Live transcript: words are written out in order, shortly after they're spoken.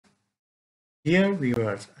Dear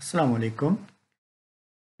viewers, Assalamu alaikum.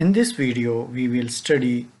 In this video, we will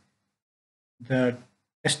study the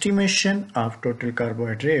estimation of total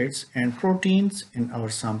carbohydrates and proteins in our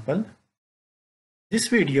sample. This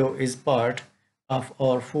video is part of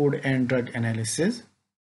our food and drug analysis.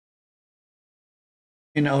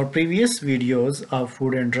 In our previous videos of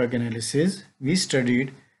food and drug analysis, we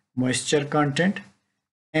studied moisture content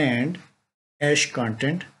and ash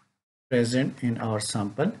content present in our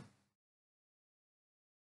sample.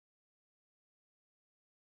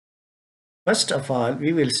 First of all,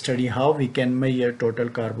 we will study how we can measure total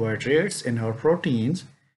carbohydrates in our proteins.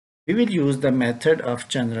 We will use the method of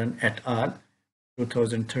Chandran et al.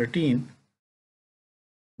 2013.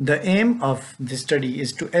 The aim of this study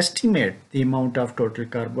is to estimate the amount of total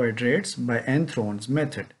carbohydrates by Anthrone's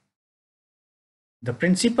method. The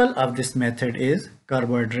principle of this method is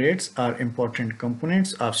carbohydrates are important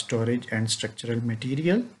components of storage and structural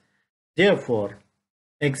material, therefore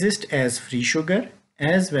exist as free sugar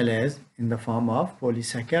as well as in the form of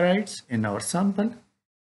polysaccharides in our sample.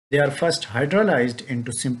 They are first hydrolyzed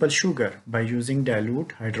into simple sugar by using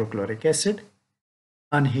dilute hydrochloric acid.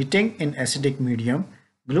 On heating in acidic medium,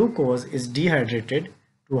 glucose is dehydrated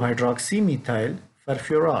to hydroxymethyl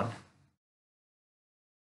furfural.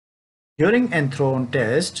 During Anthrone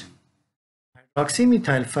test,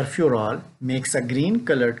 hydroxymethyl furfural makes a green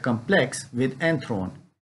colored complex with Anthrone,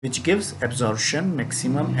 which gives absorption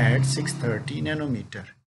maximum at 630 nanometer.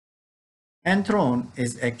 Anthrone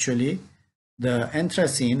is actually the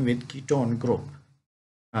anthracene with ketone group,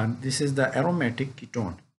 and this is the aromatic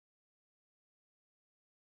ketone.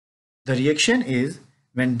 The reaction is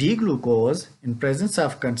when D-glucose in presence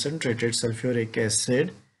of concentrated sulfuric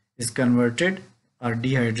acid is converted or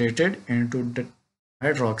dehydrated into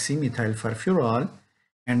hydroxymethyl furfural,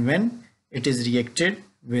 and when it is reacted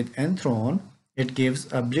with Anthrone, it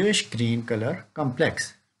gives a bluish green color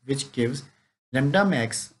complex which gives lambda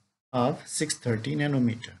max of 630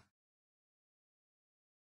 nanometer.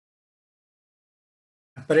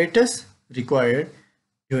 Apparatus required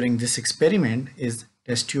during this experiment is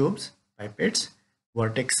test tubes, pipettes,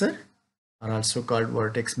 vortexer are also called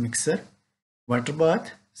vortex mixer, water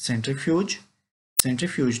bath, centrifuge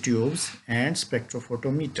tubes and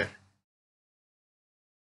spectrophotometer.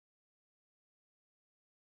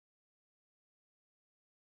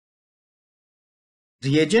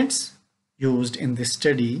 Reagents used in this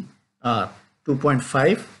study are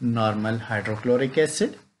 2.5 normal hydrochloric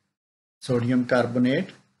acid, sodium carbonate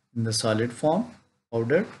in the solid form,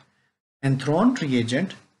 powder, Anthrone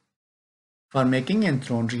reagent. For making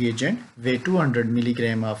Anthrone reagent, weigh 200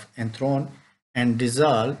 mg of Anthrone and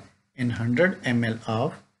dissolve in 100 ml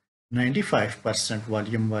of 95%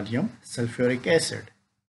 volume sulfuric acid.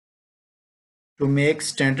 To make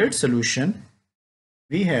standard solution,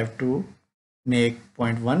 we have to make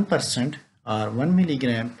 0.1% or 1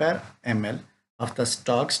 mg per ml of the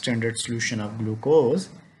stock standard solution of glucose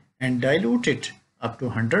and dilute it up to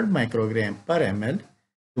 100 microgram per ml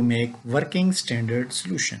to make working standard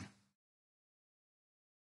solution.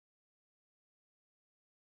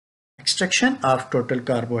 Extraction of total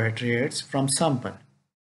carbohydrates from sample.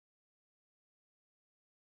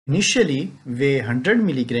 Initially, weigh 100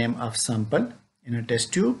 mg of sample in a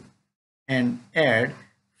test tube and add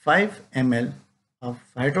 5 ml of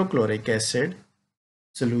hydrochloric acid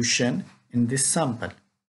solution in this sample.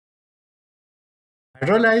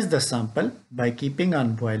 Hydrolyze the sample by keeping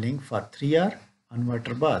on boiling for 3 hours on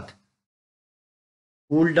water bath.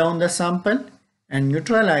 Cool down the sample and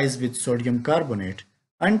neutralize with sodium carbonate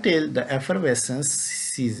until the effervescence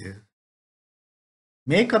ceases.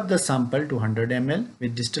 Make up the sample to 100 ml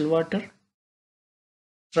with distilled water.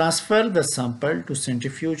 Transfer the sample to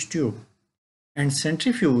centrifuge tube and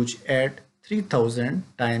centrifuge at 3000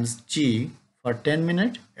 times G for 10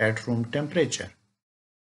 minutes at room temperature.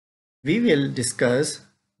 We will discuss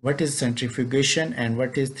what is centrifugation and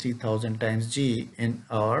what is 3000 times G in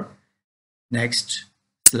our next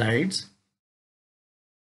slides.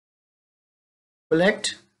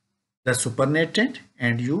 Collect the supernatant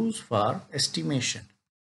and use for estimation.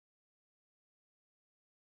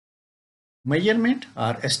 Measurement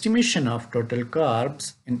or estimation of total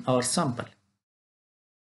carbs in our sample.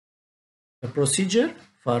 The procedure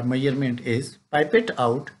for measurement is pipette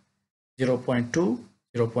out 0.2, 0.4,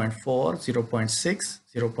 0.6,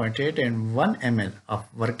 0.8 and 1 ml of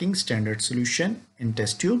working standard solution in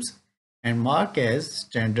test tubes and mark as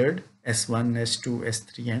standard S1, S2,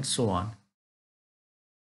 S3 and so on.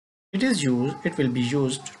 It will be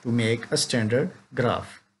used to make a standard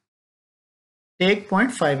graph. Take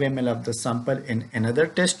 0.5 ml of the sample in another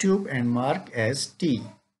test tube and mark as T.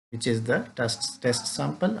 which is the test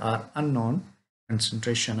sample or unknown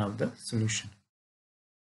concentration of the solution.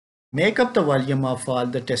 Make up the volume of all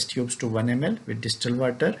the test tubes to 1 ml with distilled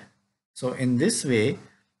water. So in this way,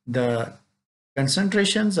 the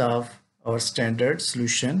concentrations of our standard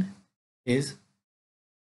solution is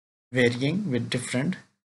varying with different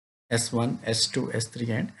S1, S2, S3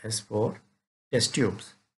 and S4 test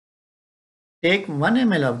tubes. Take 1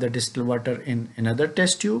 ml of the distilled water in another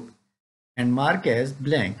test tube and mark as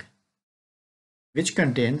blank, which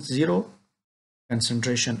contains 0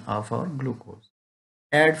 concentration of our glucose.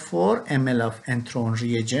 Add 4 ml of Anthrone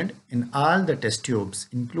reagent in all the test tubes,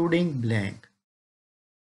 including blank.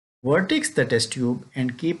 Vertex the test tube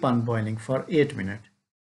and keep on boiling for 8 minutes.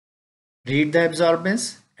 Read the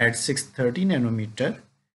absorbance at 630 nanometer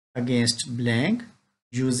against blank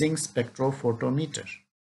using spectrophotometer.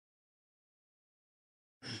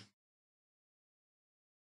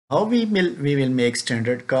 How we will make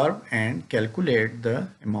standard curve and calculate the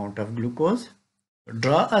amount of glucose.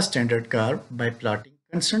 Draw a standard curve by plotting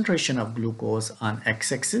concentration of glucose on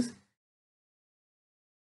x-axis.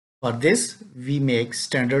 For this, we make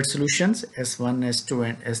standard solutions S1, S2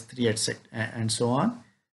 and S3 etc. and so on.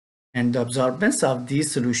 And the absorbance of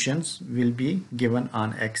these solutions will be given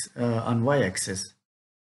on y-axis.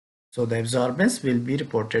 So the absorbance will be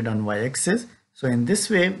reported on y-axis. So in this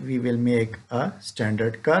way, we will make a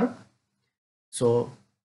standard curve. So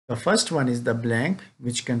the first one is the blank,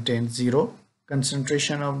 which contains 0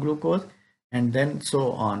 concentration of glucose, and then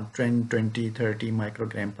so on 10, 20, 30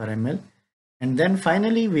 microgram per ml. And then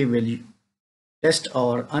finally, we will test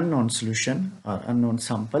our unknown solution or unknown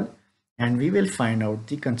sample, and we will find out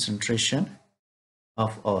the concentration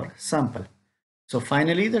of our sample. So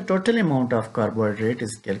finally, the total amount of carbohydrate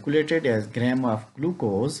is calculated as gram of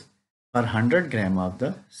glucose per 100 gram of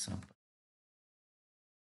the sample.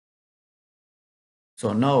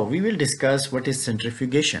 So now we will discuss what is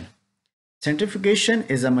centrifugation. Centrifugation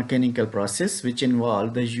is a mechanical process which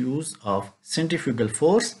involves the use of centrifugal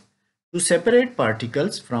force to separate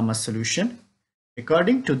particles from a solution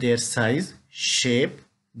according to their size, shape,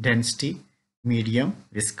 density, medium,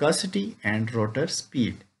 viscosity, and rotor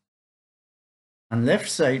speed. On left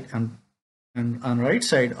side and on right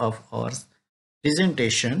side of our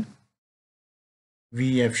presentation,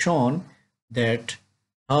 we have shown that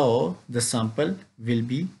how the sample will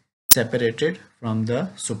be separated from the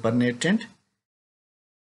supernatant,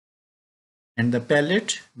 and the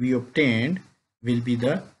pellet we obtained will be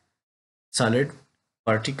the solid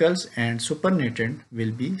particles and supernatant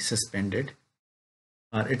will be suspended,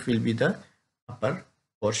 or it will be the upper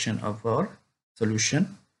portion of our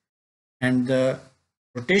solution. And the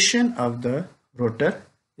rotation of the rotor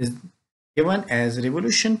is given as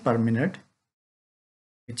revolution per minute,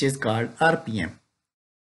 which is called RPM.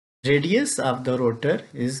 Radius of the rotor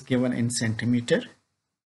is given in centimeter.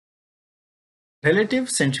 Relative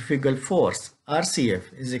centrifugal force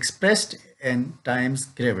RCF is expressed in times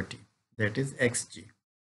gravity, that is xg,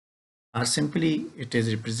 or simply it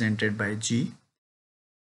is represented by g.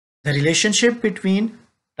 The relationship between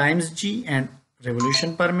times g and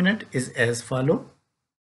revolution per minute is as follow.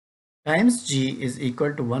 Times g is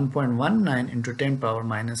equal to 1.19 into 10 power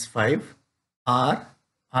minus 5 r.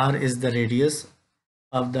 R is the radius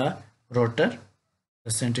of the rotor,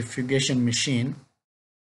 the centrifugation machine,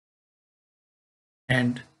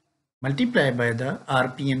 and multiply by the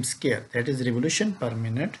RPM square, that is revolution per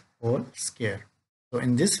minute whole square. So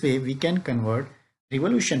in this way we can convert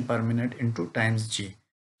revolution per minute into times g.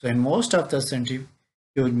 So in most of the centrifuge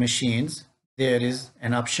machines there is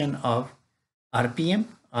an option of RPM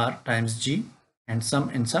or times g, and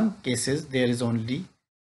in some cases there is only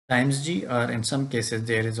times g, or in some cases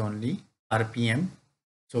there is only RPM.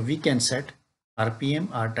 So we can set RPM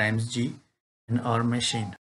or times g in our machine.